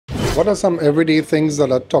What are some everyday things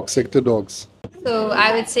that are toxic to dogs? So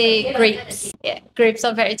I would say grapes. Yeah, grapes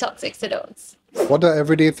are very toxic to dogs. What are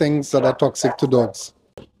everyday things that are toxic to dogs?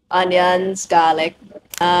 Onions, garlic.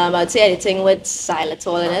 I'd say anything with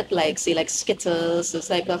xylitol in it, like say like Skittles, those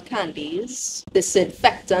type of candies,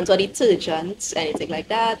 disinfectant or detergents, anything like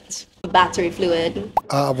that. Battery fluid.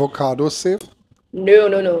 Are avocados safe?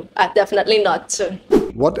 No, definitely not.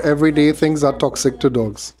 What everyday things are toxic to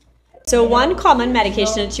dogs? So one common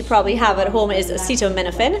medication that you probably have at home is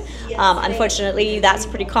acetaminophen. Unfortunately, that's a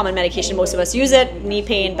pretty common medication. Most of us use it, knee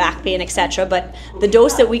pain, back pain, etc. But the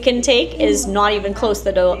dose that we can take is not even close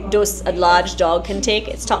to the dose a large dog can take.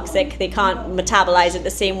 It's toxic. They can't metabolize it the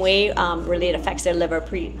same way. Really, it affects their liver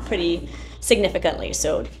pretty significantly.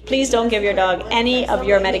 So please don't give your dog any of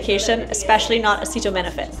your medication, especially not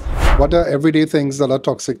acetaminophen. What are everyday things that are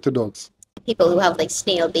toxic to dogs? People who have like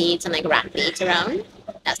snail baits and like rat baits around.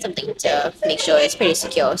 That's something to make sure it's pretty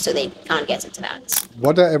secure so they can't get into that.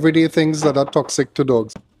 What are everyday things that are toxic to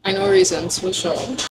dogs? I know reasons for sure.